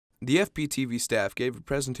The FPTV staff gave a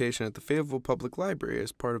presentation at the Fayetteville Public Library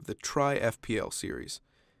as part of the Try FPL series.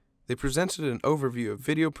 They presented an overview of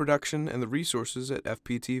video production and the resources at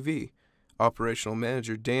FPTV. Operational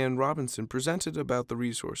Manager Dan Robinson presented about the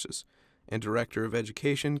resources, and Director of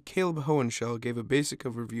Education Caleb Hohenschel gave a basic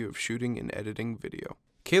overview of shooting and editing video.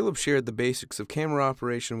 Caleb shared the basics of camera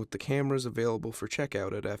operation with the cameras available for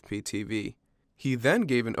checkout at FPTV. He then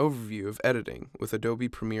gave an overview of editing with Adobe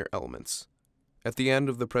Premiere Elements. At the end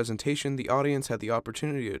of the presentation, the audience had the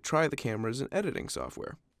opportunity to try the cameras and editing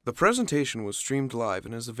software. The presentation was streamed live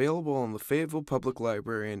and is available on the Fayetteville Public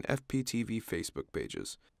Library and FPTV Facebook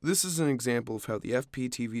pages. This is an example of how the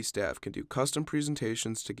FPTV staff can do custom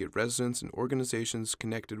presentations to get residents and organizations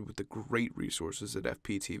connected with the great resources at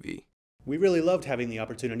FPTV. We really loved having the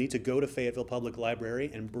opportunity to go to Fayetteville Public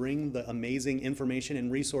Library and bring the amazing information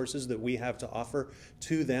and resources that we have to offer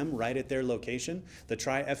to them right at their location. The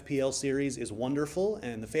Try FPL series is wonderful,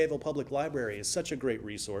 and the Fayetteville Public Library is such a great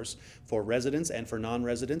resource for residents and for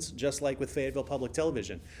non-residents, just like with Fayetteville Public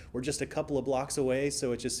Television. We're just a couple of blocks away,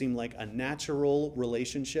 so it just seemed like a natural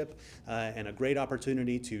relationship and a great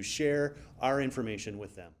opportunity to share our information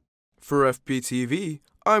with them. For FPTV,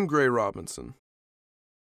 I'm Gray Robinson.